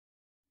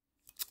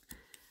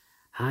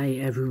Hi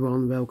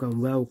everyone,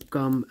 welcome.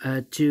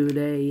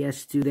 Today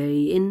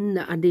in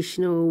the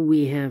additional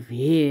we have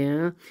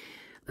here,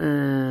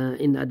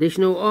 in the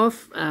additional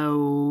of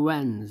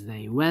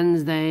Wednesday,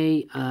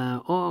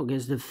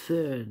 August the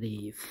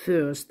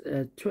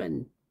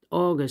 31st,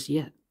 August,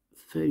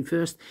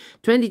 31st,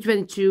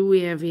 2022.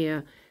 We have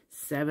here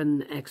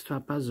 7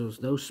 extra puzzles.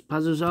 Those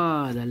puzzles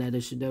are the letter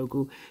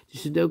Sudoku, the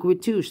Sudoku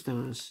with 2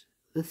 stars,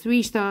 the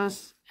 3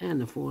 stars,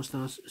 and the 4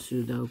 stars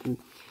Sudoku.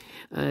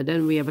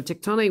 Then we have a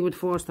tectonic with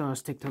 4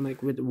 stars,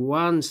 tectonic with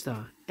 1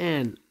 star,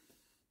 and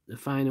the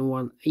final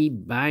one, a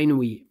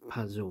binary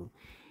puzzle.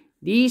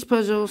 These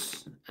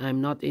puzzles,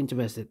 I'm not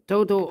interested.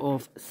 Total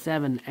of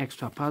 7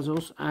 extra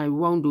puzzles. I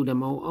won't do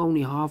them all,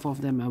 only half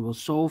of them I will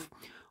solve.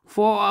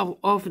 4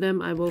 of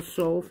them I will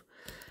solve.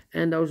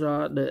 And those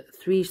are the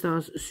 3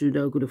 stars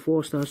Sudoku, the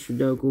 4 stars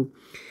Sudoku,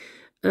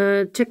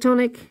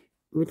 tectonic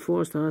with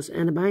 4 stars,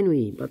 and a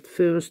binary. But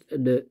first,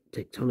 the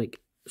tectonic.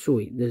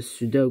 The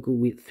Sudoku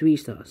with 3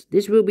 stars.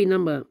 This will be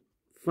number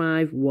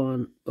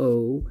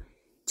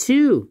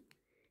 5102.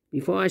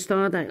 Before I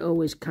start, I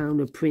always count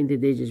the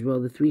printed digits. Well,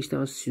 the 3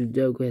 stars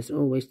Sudoku has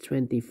always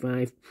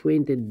 25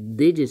 printed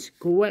digits.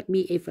 Correct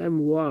me if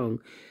I'm wrong.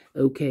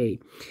 Okay.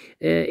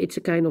 It's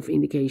a kind of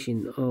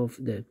indication of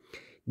the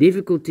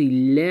difficulty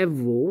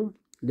level.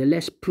 The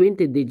less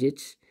printed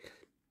digits,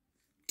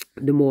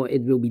 the more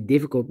it will be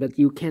difficult. But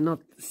you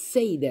cannot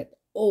say that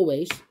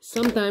always.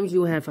 Sometimes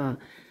you have a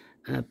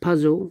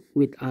puzzle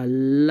with a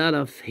lot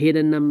of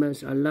hidden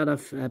numbers, a lot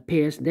of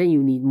pairs, then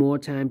you need more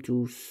time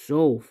to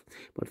solve.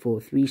 But for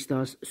 3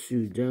 stars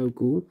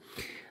Sudoku,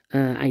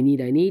 I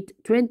need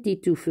 20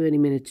 to 30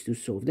 minutes to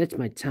solve. That's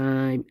my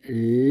time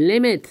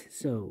limit.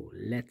 So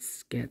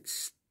let's get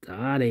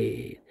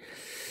started.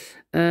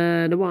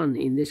 The 1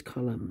 in this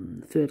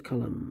column, 3rd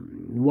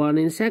column, 1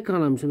 in the 2nd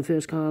column. So the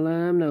 1st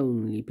column, the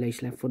only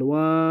place left for the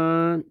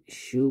 1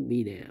 should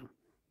be there.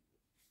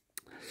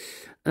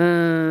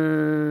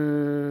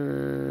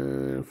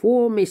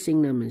 4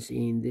 missing numbers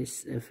in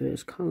this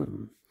 1st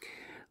column.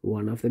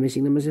 One of the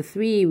missing numbers is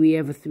 3. We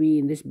have a 3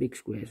 in this big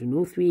square, so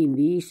no 3 in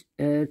these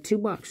 2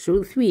 boxes.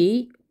 So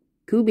 3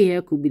 could be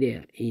here, could be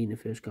there in the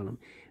 1st column.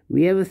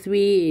 We have a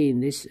 3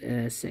 in this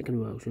 2nd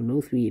row, so no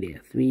 3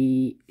 there.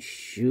 3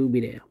 should be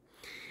there.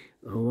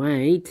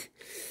 Alright.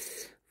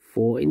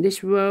 4 in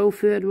this row,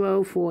 3rd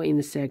row, 4 in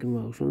the 2nd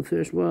row. So in the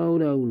 1st row,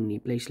 the only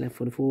place left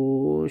for the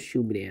 4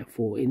 should be there.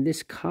 4 in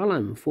this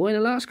column, 4 in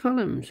the last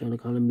column. So the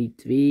column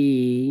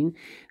between,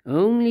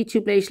 only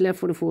 2 places left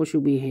for the 4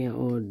 should be here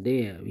or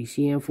there. We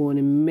see here 4 in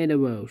the middle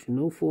row, so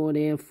no 4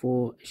 there,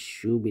 4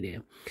 should be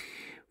there.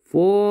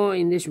 4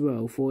 in this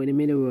row, 4 in the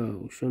middle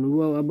row. So in the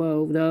row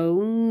above, the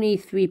only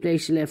 3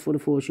 places left for the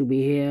 4 should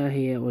be here,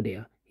 here or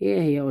there.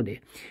 Here or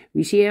there.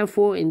 We see here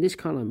 4 in this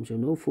column, so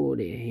no 4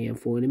 there. Here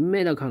 4 in the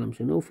middle column,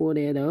 so no 4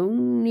 there. The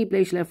only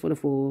place left for the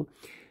 4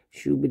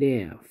 should be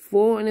there.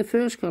 4 in the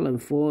 1st column,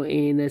 4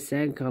 in the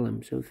 2nd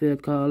column, so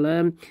 3rd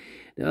column.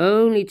 The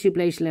only 2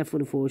 places left for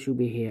the 4 should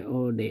be here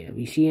or there.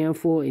 We see here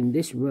 4 in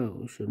this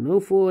row, so no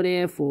 4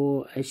 there.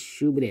 4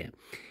 should be there.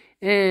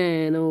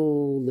 And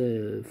all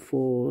the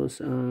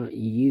 4s are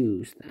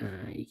used.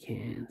 I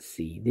can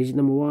see. This is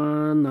number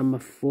 1, number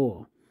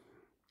 4.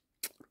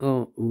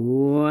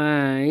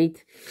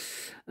 Alright,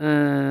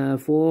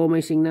 4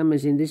 missing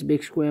numbers in this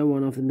big square.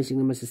 One of the missing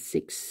numbers is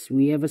 6.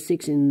 We have a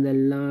 6 in the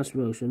last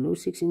row, so no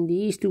 6 in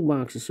these 2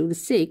 boxes. So the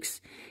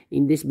 6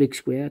 in this big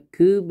square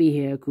could be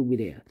here, could be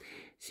there.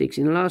 6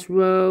 in the last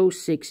row,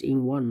 6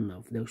 in one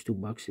of those 2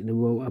 boxes in the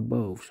row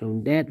above. So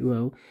in that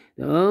row,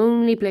 the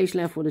only place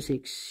left for the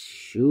 6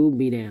 should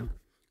be there.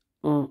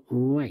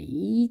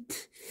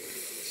 Alright,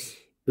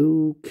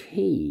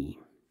 okay.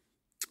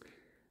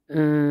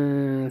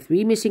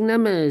 3 missing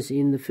numbers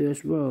in the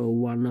 1st row.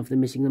 One of the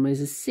missing numbers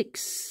is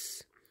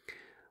 6.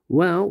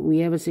 Well, we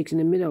have a 6 in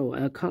the middle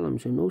column,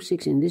 so no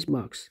 6 in this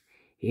box.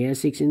 Here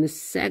 6 in the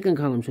 2nd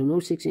column, so no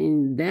 6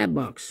 in that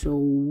box. So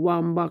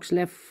 1 box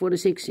left for the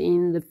 6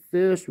 in the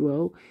 1st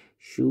row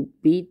should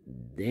be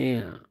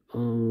there.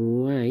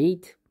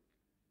 Alright.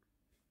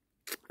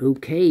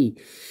 Okay.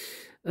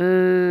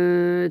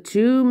 2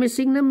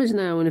 missing numbers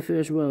now in the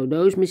 1st row.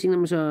 Those missing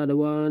numbers are the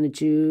 1, the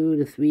 2,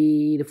 the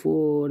 3, the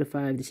 4, the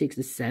 5, the 6,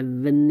 the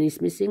 7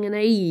 is missing, and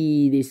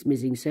 8 is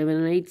missing. 7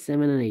 and 8,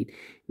 7 and 8.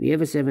 We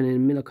have a 7 in the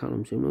middle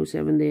column, so no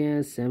 7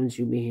 there. 7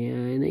 should be here,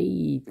 and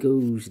 8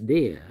 goes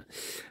there.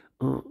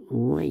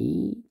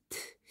 Alright.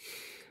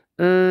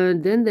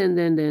 Then.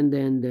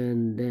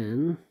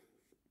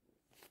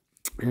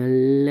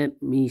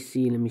 Let me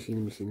see.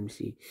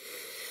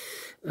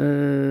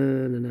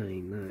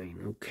 9,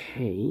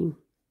 okay.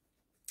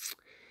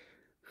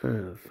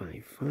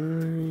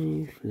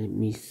 5, let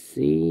me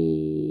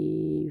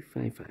see.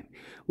 5.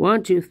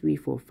 1, 2, 3,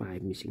 4,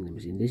 5 missing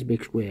numbers in this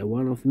big square.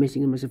 One of the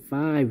missing numbers is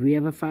 5. We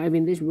have a 5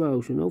 in this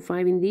row, so no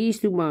 5 in these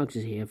 2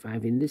 boxes here.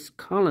 5 in this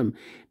column,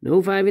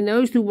 no 5 in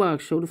those 2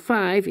 boxes. So the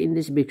 5 in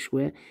this big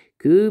square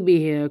could be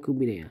here, could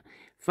be there.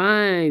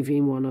 5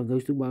 in one of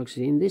those 2 boxes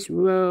in this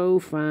row,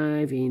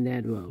 5 in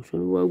that row. So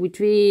the row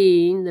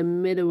between, the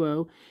middle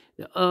row,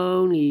 The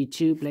only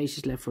 2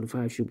 places left for the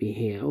 5 should be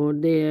here or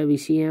there. We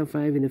see here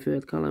 5 in the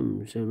 3rd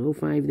column, so no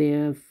 5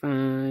 there.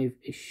 5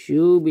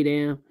 should be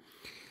there.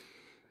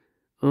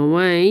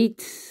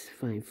 Alright,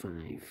 5,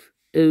 5.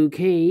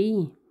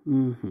 Okay.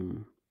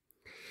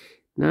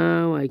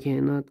 Now I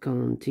cannot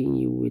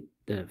continue with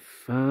the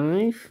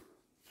 5.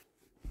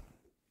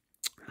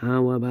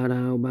 How about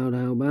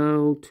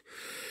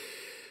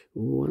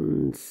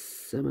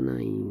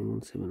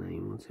 179.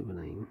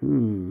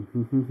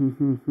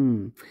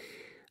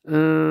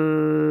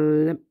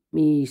 Let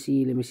me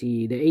see.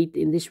 The 8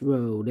 in this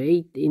row, the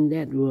 8 in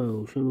that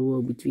row. So the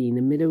row between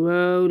the middle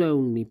row, the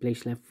only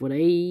place left for the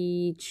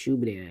 8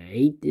 should be there.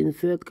 8 in the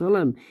 3rd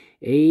column,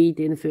 8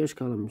 in the 1st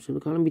column. So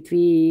the column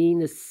between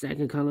the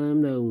 2nd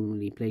column, the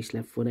only place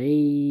left for the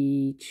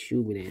 8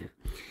 should be there.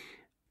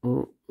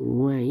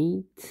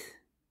 Alright.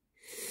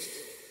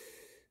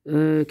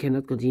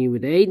 Cannot continue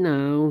with 8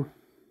 now.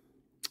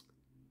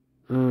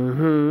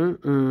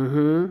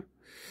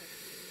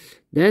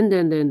 Then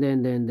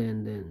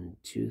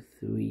 2,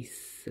 3,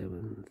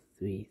 7,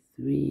 3,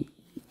 3.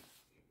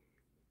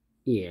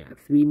 Yeah,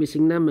 3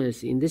 missing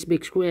numbers in this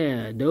big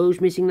square. Those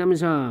missing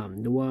numbers are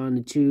the 1,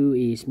 the 2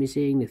 is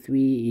missing, the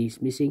 3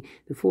 is missing,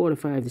 the 4, the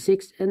 5, the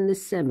 6, and the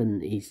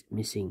 7 is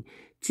missing.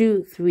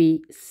 2,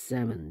 3,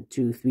 7,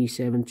 2, 3,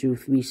 7, 2,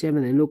 3,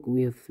 7, and look,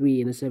 we have 3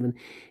 and a 7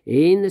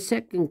 in the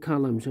 2nd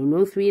column. So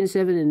no 3 and a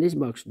 7 in this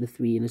box. The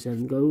 3 and a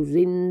 7 goes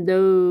in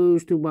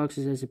those 2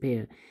 boxes as a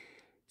pair.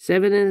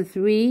 7 and a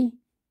 3.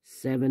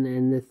 7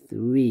 and the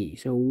 3.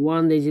 So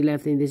 1 daisy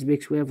left in this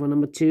big square for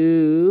number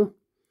 2.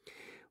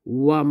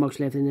 1 box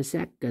left in the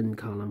 2nd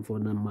column for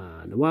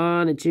number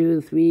 1, the 2,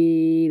 the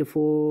 3, the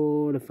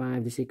 4, the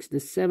 5, the 6, the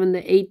 7,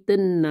 the 8, the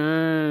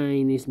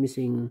 9 is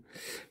missing.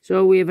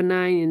 So we have a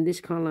 9 in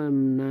this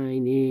column,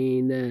 9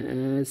 in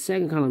the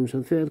 2nd column.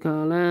 So 3rd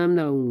column,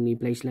 the only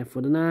place left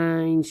for the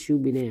 9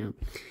 should be there.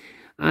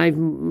 I've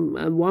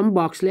 1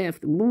 box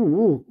left.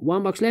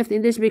 1 box left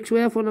in this big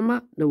square for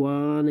number the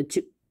 1, the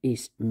 2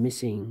 is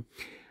missing.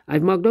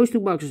 I've marked those 2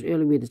 boxes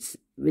earlier with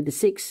the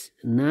 6.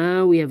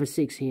 Now we have a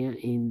 6 here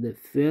in the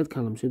 3rd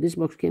column. So this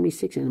box can't be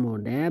 6 anymore.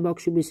 That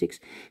box should be 6.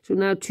 So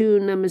now 2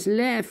 numbers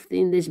left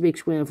in this big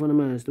square for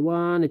numbers. The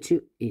 1, the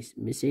 2 is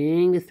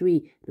missing. The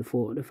 3, the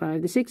 4, the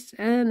 5, the 6,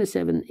 and the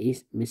 7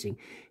 is missing.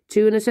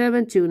 2 and a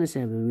 7, 2 and a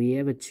 7. We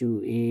have a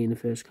 2 in the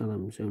 1st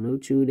column. So no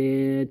 2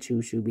 there.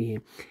 2 should be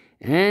here.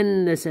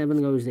 And the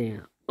 7 goes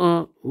there.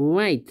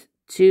 Alright.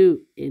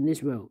 2 in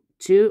this row.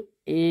 2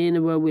 in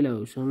the row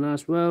below. So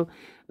last row,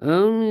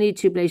 only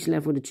 2 places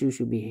left for the 2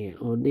 should be here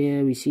or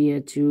there. We see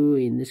here 2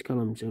 in this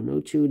column. So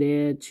no 2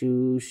 there.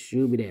 2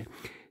 should be there.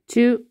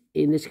 2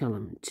 in this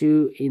column.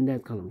 2 in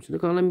that column. So the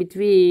column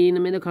between the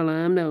middle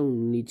column, the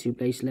only 2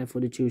 places left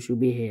for the 2 should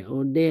be here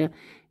or there.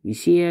 We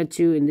see here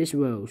 2 in this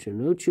row. So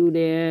no 2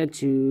 there.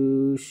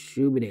 2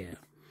 should be there.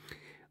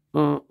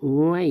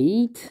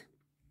 Alright.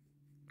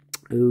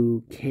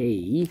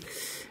 Okay.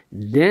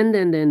 Then.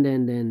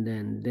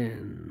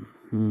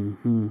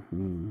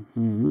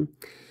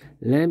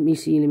 Let me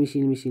see.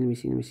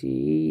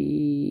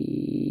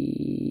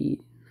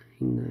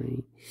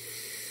 9.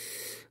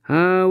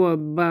 How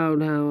about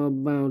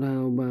 1,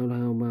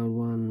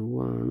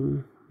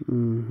 1.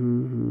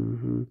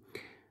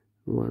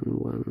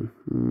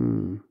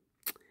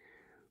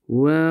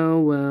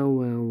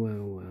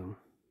 Well.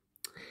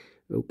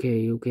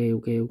 Okay.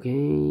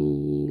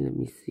 Let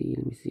me see.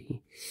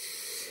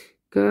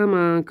 Come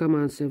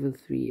on. 7,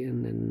 3,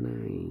 and then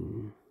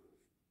 9.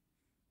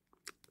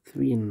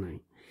 3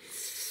 and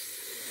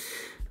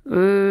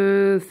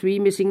 9. 3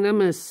 missing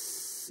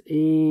numbers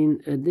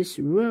in this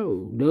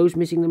row. Those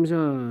missing numbers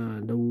are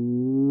the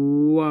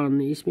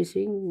 1 is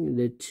missing,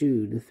 the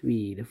 2, the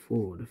 3, the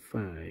 4, the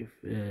 5,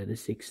 the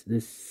 6, the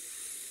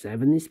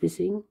 7 is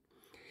missing.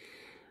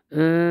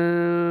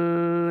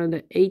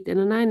 The 8 and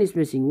the 9 is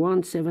missing.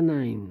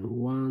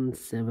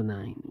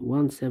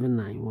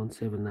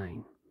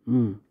 179.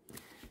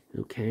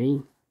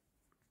 Okay.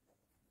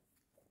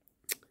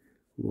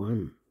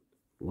 1.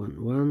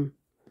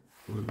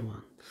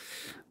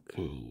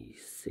 Okay,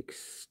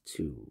 6,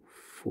 2,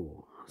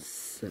 4,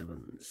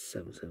 7.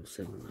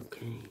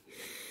 Okay.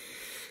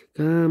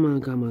 Come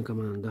on.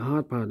 The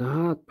hard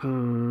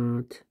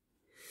part.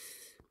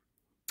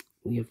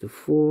 We have the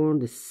 4,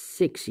 the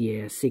 6.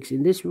 Yeah, 6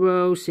 in this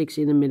row, 6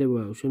 in the middle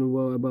row. So the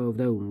row above,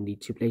 the only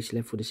 2 places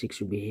left for the 6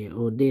 should be here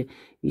or there.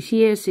 You see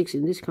here 6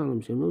 in this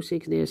column. So no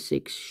 6 there.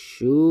 6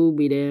 should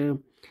be there.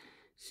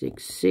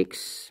 6.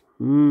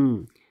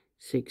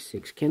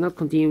 6. Cannot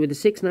continue with the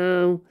 6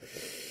 now.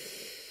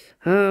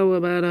 How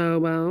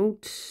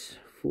about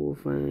 4,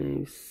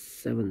 5,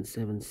 7.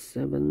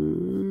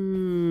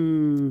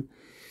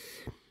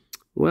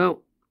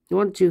 Well,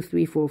 1, 2,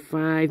 3, 4,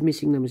 5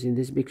 missing numbers in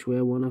this big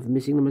square. One of the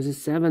missing numbers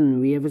is 7.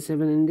 We have a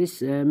 7 in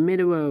this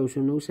middle row.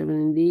 So no 7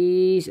 in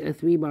these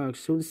 3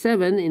 boxes. So the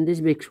 7 in this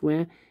big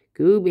square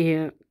could be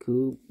here,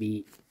 could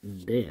be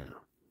there.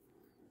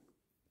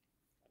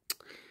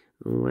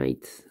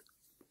 Alright.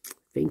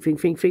 Think.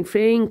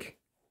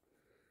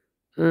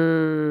 5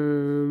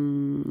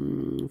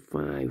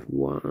 1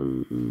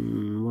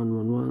 1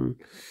 1 1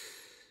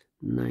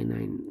 9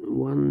 9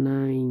 1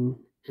 9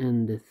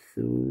 and the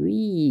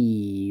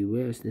 3.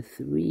 Where's the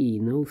 3?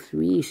 No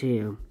 3s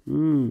here.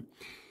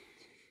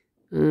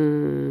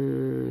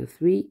 3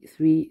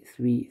 3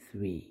 3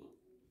 3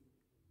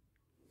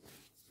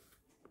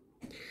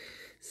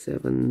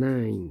 7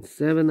 9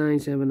 7 9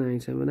 7 9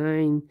 7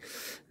 9.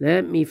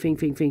 Let me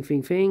think.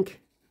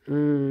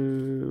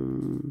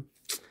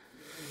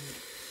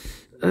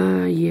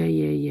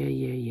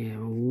 Yeah.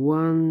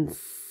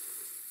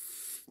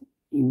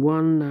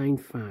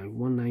 195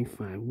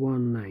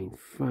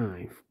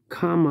 195.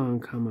 Come on.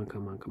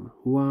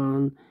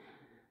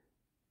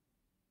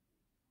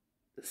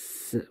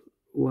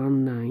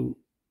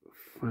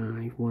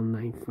 195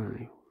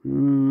 195.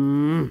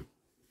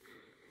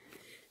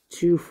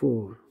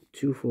 24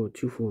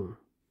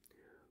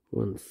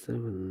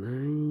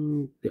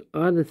 179. The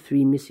other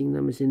 3 missing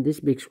numbers in this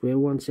big square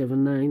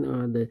 179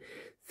 are the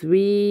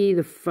 3,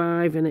 the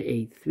 5, and the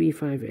 8. 3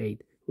 5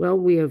 8. Well,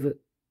 we have a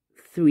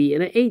 3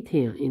 and an 8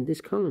 here in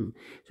this column.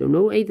 So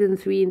no 8 and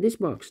 3 in this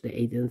box. The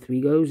 8 and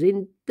 3 goes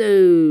in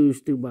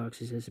those 2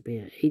 boxes as a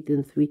pair. 8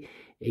 and 3,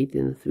 8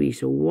 and 3.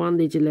 So 1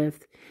 digit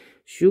left.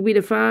 Should be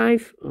the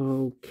 5.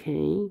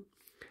 Okay.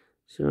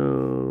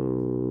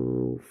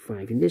 So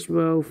 5 in this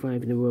row,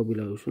 5 in the row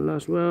below. So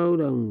last row,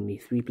 only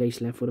 3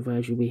 places left for the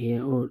 5 should be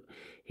here or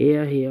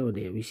here or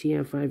there. We see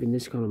our 5 in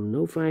this column.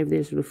 No 5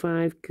 there, so the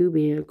 5 could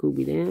be here, could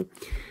be there.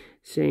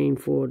 Same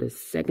for the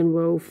second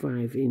row,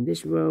 5 in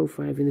this row,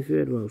 5 in the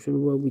third row. So the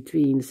row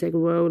between the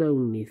second row,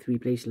 only 3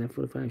 places left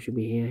for the 5 should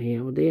be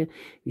here or there.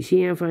 We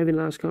see our 5 in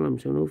the last column,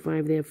 so no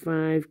 5 there,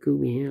 5 could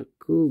be here,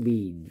 could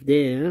be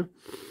there.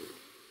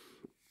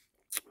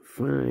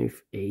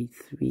 5 8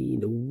 3.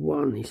 The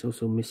 1 is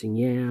also missing.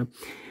 Yeah,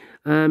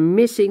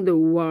 missing the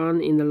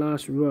 1 in the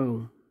last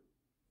row.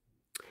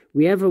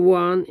 We have a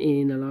 1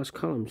 in the last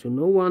column, so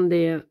no 1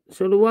 there.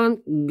 So the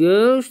 1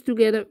 goes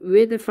together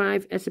with the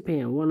 5 as a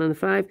pair. 1 and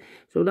 5.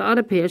 So the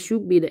other pair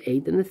should be the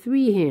 8 and the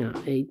 3 here.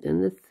 8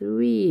 and the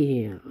 3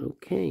 here.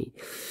 Okay.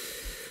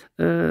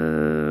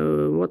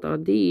 What are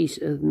these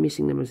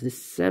missing numbers? The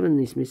 7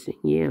 is missing.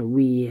 Yeah,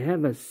 we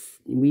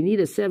need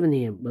a 7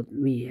 here, but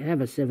we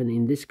have a 7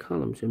 in this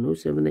column, so no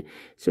 7 there.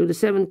 So the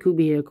 7 could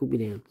be here, could be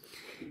there.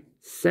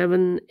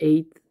 7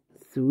 8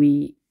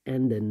 3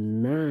 and the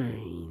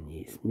 9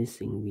 is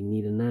missing. We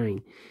need a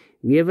 9.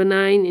 We have a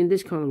 9 in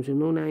this column, so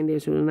no 9 there.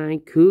 So the 9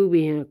 could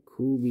be here,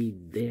 could be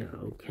there.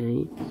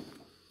 Okay.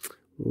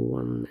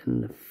 1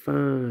 and the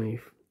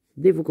 5.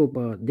 Difficult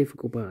part.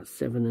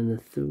 7 and the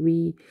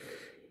 3.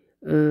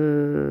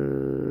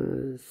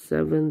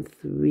 7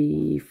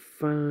 3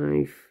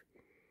 5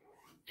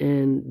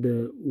 and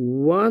the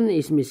 1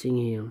 is missing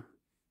here.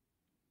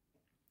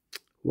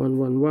 1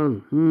 1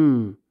 1.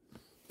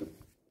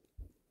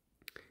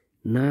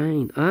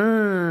 9.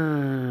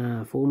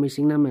 4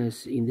 missing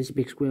numbers in this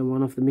big square.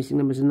 One of the missing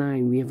numbers is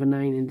 9. We have a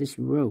 9 in this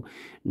row.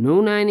 No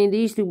 9 in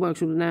these 2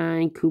 boxes. So the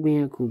 9 could be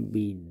here, could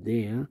be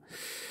there.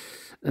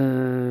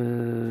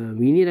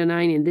 We need a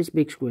 9 in this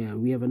big square.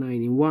 We have a 9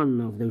 in one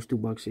of those 2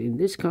 boxes in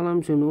this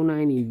column, so no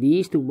 9 in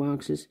these 2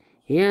 boxes.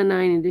 Here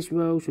 9 in this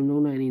row, so no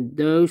 9 in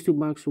those 2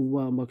 boxes. So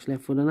 1 box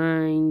left for the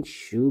 9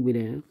 should be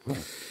there.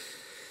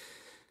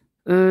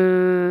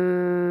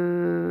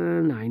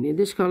 9 in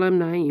this column,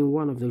 9 in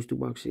one of those 2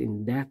 boxes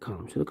in that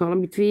column. So the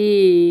column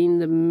between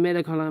the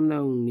middle column, the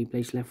only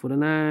place left for the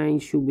 9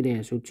 should be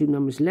there. So 2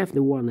 numbers left,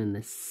 the 1 and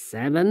the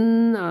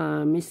 7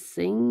 are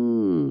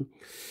missing.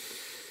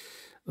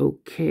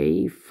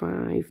 Okay,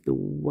 5, the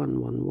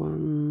 1 1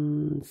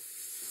 1,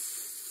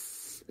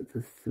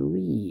 the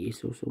 3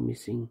 is also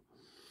missing.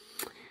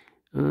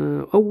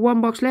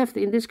 1 box left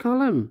in this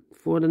column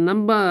for the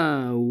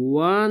number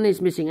 1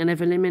 is missing, and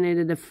I've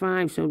eliminated the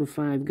 5, so the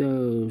 5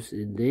 goes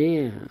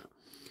there.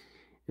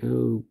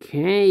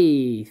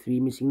 Okay, 3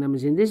 missing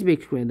numbers in this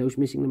big square. Those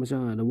missing numbers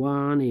are the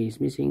 1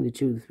 is missing, the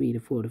 2, the 3, the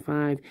 4, the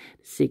 5, the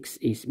 6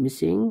 is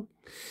missing,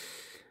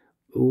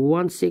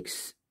 1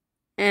 6,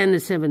 and the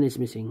 7 is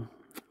missing.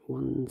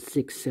 1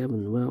 6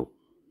 7. Well,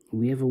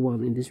 we have a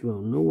 1 in this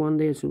row. No 1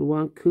 there, so the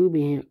 1 could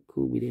be here,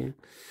 could be there.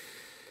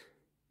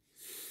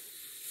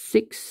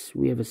 6.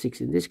 We have a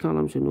 6 in this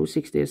column, so no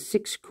 6 there.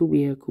 6 could be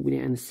here, could be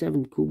there, and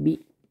 7 could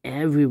be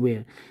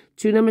everywhere.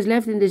 2 numbers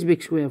left in this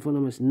big square for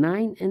numbers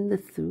 9 and the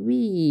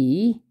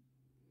 3.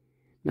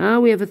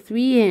 Now we have a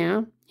 3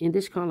 here in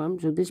this column,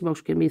 so this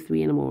box can be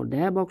 3 and more.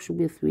 That box should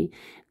be a 3.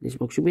 This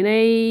box should be an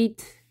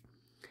 8.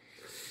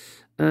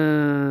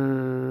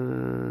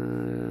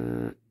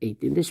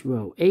 8 in this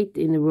row, 8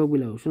 in the row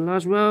below. So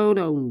last row,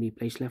 the only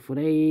place left for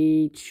the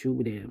 8 should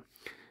be there.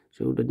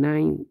 So the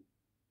 9,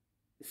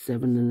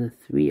 7 and the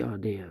 3 are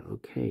there.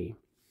 Okay.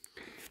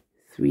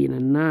 3 and a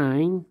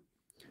 9,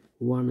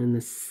 1 and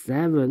the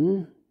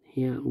 7.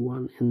 Here,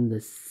 1 and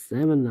the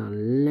 7 are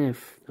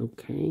left.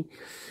 Okay.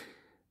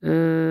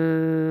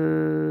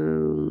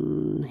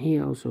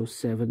 Here also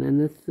 7 and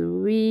the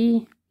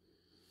 3.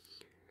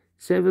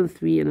 7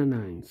 3 and a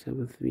 9.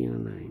 7 3 and a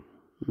 9.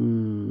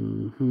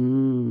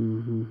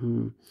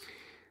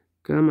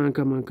 Come on,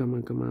 come on, come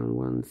on, come on.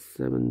 1,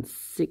 7,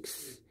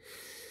 6.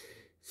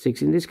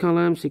 6 in this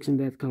column, 6 in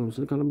that column.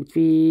 So the column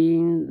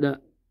between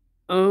the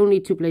only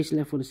 2 places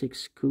left for the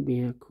 6 could be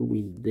here, could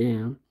be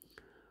there.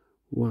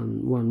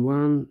 1, 1,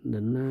 1.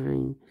 The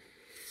 9.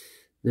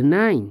 The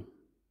 9.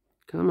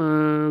 Come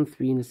on.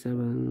 3 and a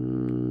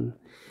 7.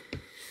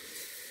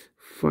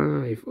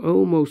 5.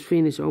 Almost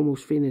finished,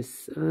 almost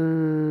finished.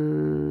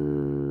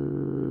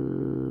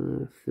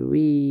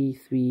 3,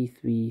 3,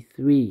 3,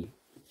 3.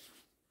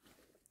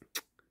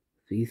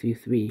 3, 3,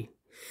 3.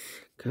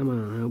 Come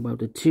on, how about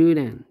the 2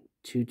 then?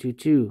 2, 2,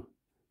 2.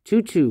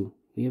 2, 2.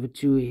 We have a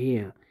 2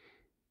 here.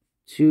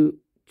 2,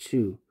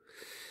 2.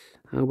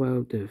 How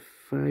about the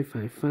 5,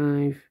 5,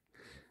 5?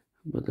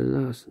 But the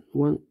last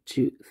 1,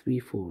 2, 3,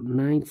 4.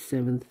 9,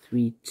 7,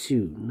 3,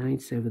 2. 9,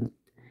 7,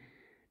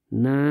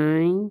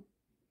 9,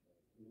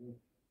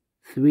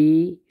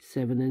 3,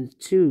 7, and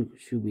 2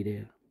 should be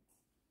there.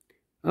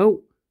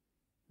 Oh,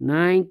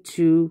 9,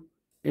 2,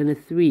 and a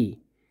 3.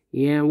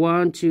 Yeah,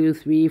 1, 2,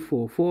 3,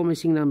 4. 4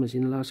 missing numbers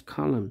in the last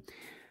column.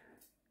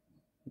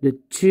 The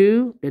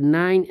 2, the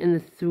 9, and the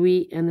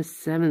 3, and the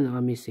 7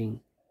 are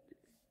missing.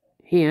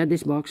 Here,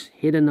 this box,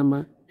 hidden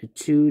number, the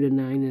 2, the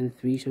 9, and the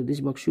 3. So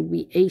this box should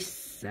be a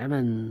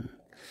 7.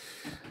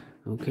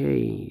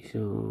 Okay,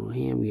 so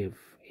here we have,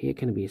 here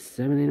can it be a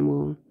 7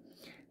 anymore?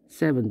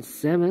 7,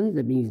 7.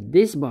 That means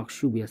this box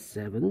should be a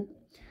 7.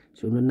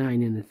 So the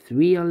 9 and the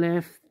 3 are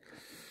left.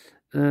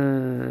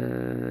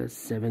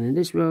 7 in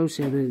this row,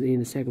 7 in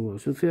the second row.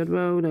 So third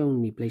row, the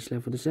only place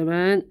left for the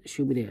 7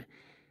 should be there.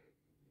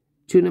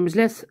 2 numbers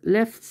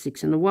left,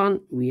 6 and a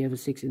 1. We have a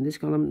 6 in this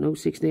column, no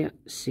 6 there.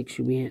 6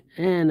 should be here,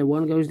 and the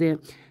 1 goes there.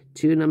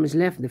 2 numbers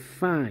left, the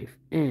 5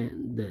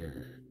 and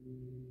the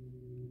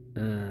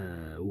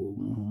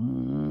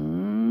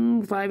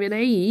 5 and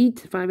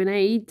 8. 5 and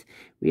 8.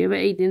 We have an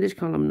 8 in this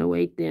column, no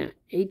 8 there.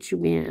 8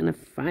 should be here, and a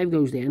 5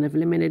 goes there. And I've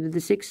eliminated the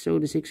 6, so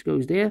the 6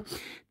 goes there.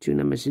 2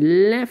 numbers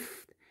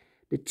left,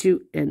 the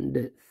 2 and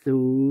the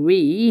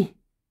 3.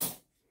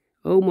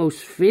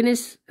 Almost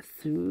finished.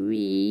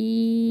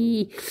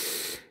 3,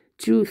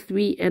 2,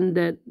 3, and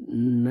the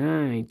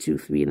 9. 2,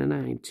 3, and a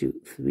 9.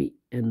 2, 3,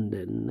 and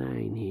the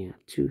 9 here.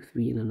 2,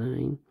 3, and a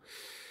 9.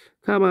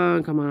 Come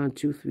on, come on.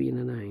 2, 3, and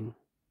a 9.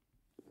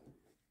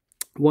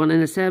 1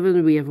 and a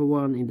 7. We have a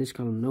 1 in this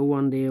column. No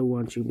 1 there.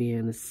 1 should be here,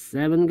 and a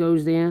 7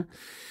 goes there.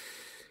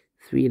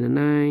 3 and a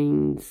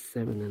 9.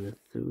 7 and a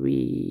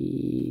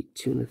 3.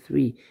 2 and a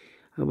 3.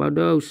 How about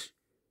those?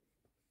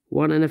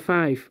 1 and a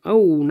 5.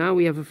 Oh, now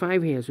we have a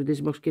 5 here. So this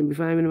box can be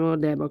 5 anymore.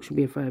 That box should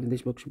be a 5. And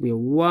this box should be a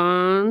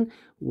 1.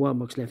 1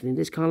 box left in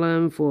this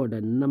column for the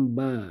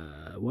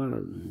number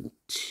 1,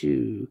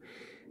 2,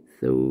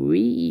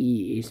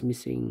 3 is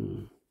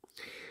missing.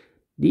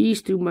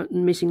 These 2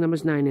 missing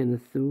numbers, 9 and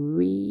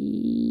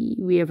 3.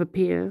 We have a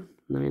pair.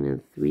 9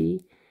 and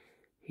 3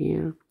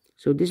 here.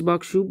 So this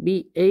box should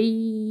be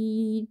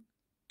a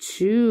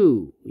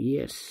 2.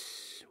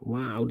 Yes.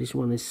 Wow, this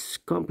one is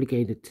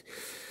complicated.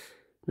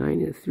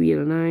 9 and 3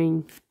 and a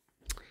 9.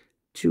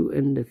 2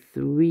 and the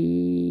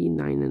 3.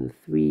 9 and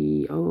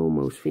 3.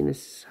 Almost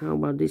finished. How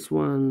about this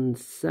one?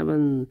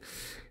 7.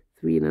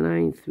 3 and a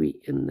 9.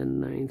 3 and the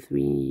 9.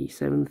 3.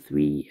 7.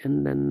 3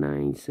 and the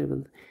 9.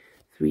 7.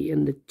 3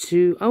 and the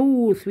 2.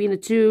 Oh, 3 and a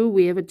 2.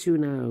 We have a 2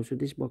 now. So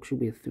this box should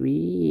be a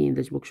 3. And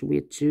this box should be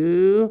a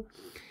 2.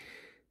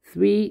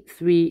 3,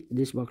 3.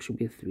 This box should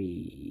be a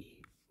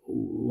 3.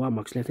 1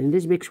 box left in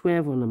this big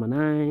square for number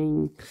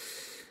 9.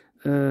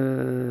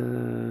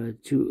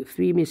 2,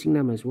 3 missing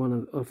numbers.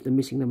 One of the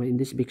missing number in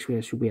this big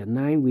square should be a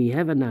 9. We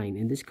have a 9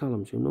 in this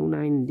column, so no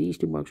 9 in these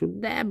 2 boxes. So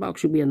that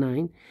box should be a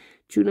 9.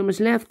 2 numbers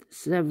left,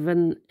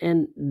 7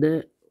 and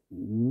the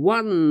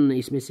 1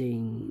 is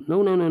missing.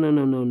 No.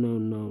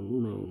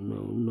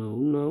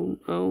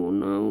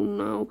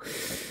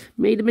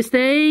 Made a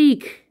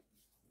mistake.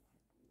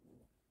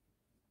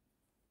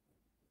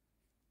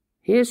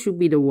 Here should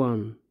be the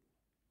 1.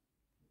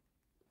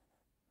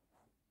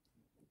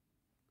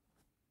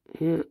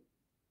 Here.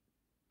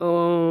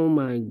 Oh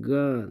my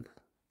God.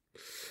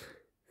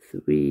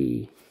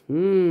 3.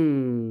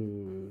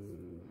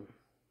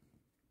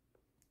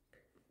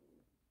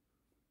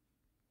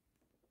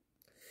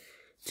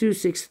 2,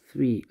 6,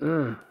 3.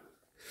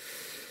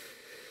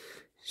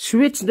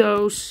 Switch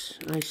those.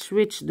 I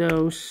switched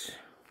those.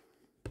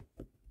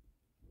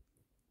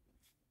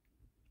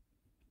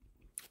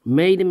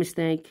 Made a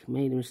mistake.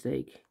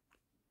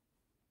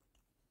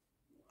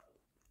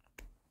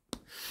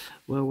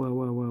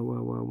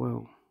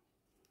 Well.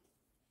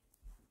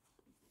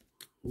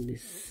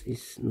 This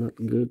is not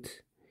good.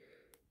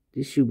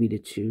 This should be the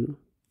 2.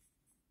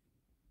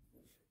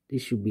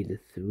 This should be the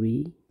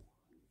 3.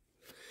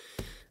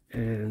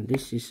 And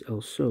this is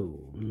also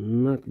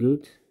not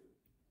good.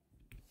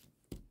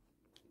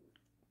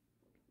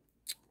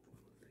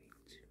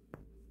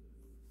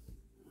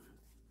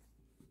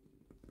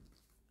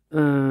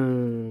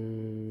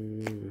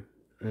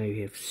 I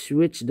have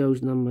switched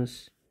those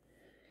numbers.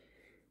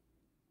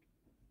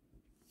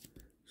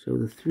 So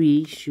the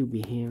 3 should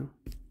be here.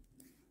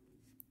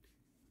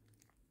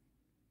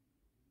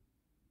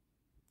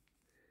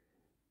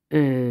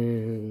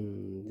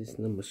 And this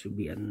number should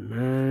be a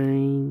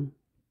 9.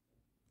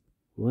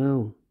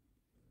 Well,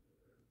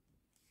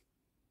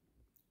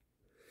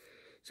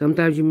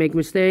 sometimes you make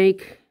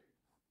mistake.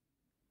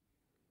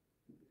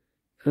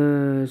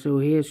 So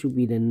here should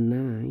be the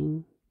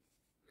 9.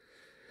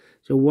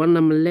 So one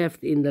number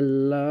left in the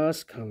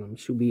last column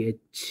should be a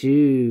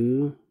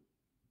 2.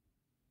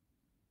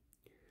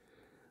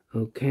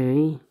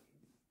 Okay.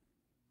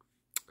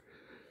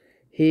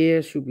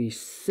 Here should be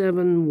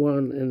 7,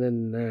 1, and a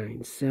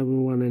 9.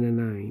 7, 1, and a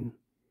 9.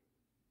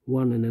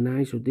 1 and a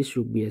 9, so this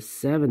should be a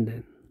 7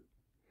 then.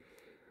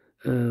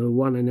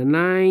 1 and a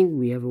 9,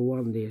 we have a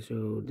 1 there,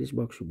 so this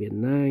box should be a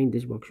 9.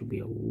 This box should be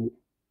a...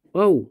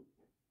 Oh!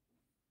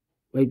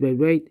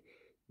 Wait.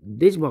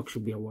 This box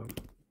should be a 1.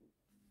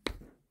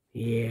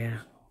 Yeah.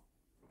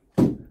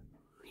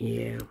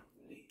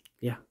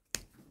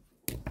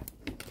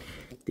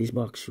 This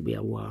box should be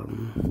a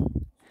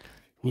 1.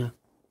 Yeah.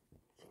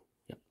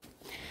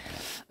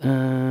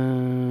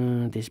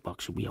 This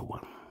box should be a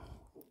 1.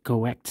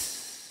 Correct.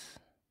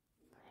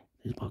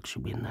 This box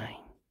should be a 9.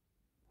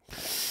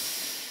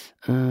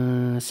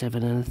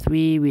 7 and a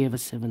 3. We have a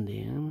 7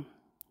 there.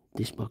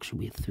 This box should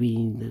be a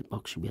 3. That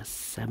box should be a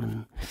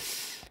 7.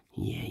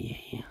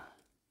 Yeah.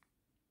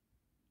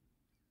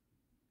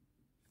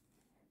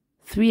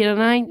 3 and a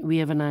 9. We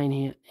have a 9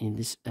 here in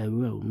this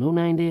row. No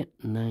 9 there.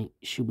 9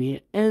 should be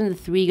here. And the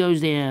 3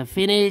 goes there.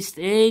 Finished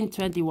in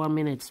 21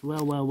 minutes.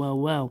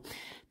 Well.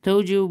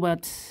 Told you,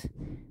 but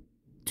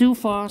too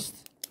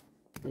fast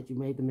that you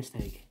made the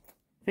mistake.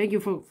 Thank you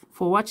for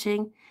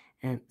watching,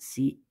 and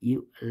see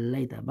you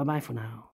later. Bye-bye for now.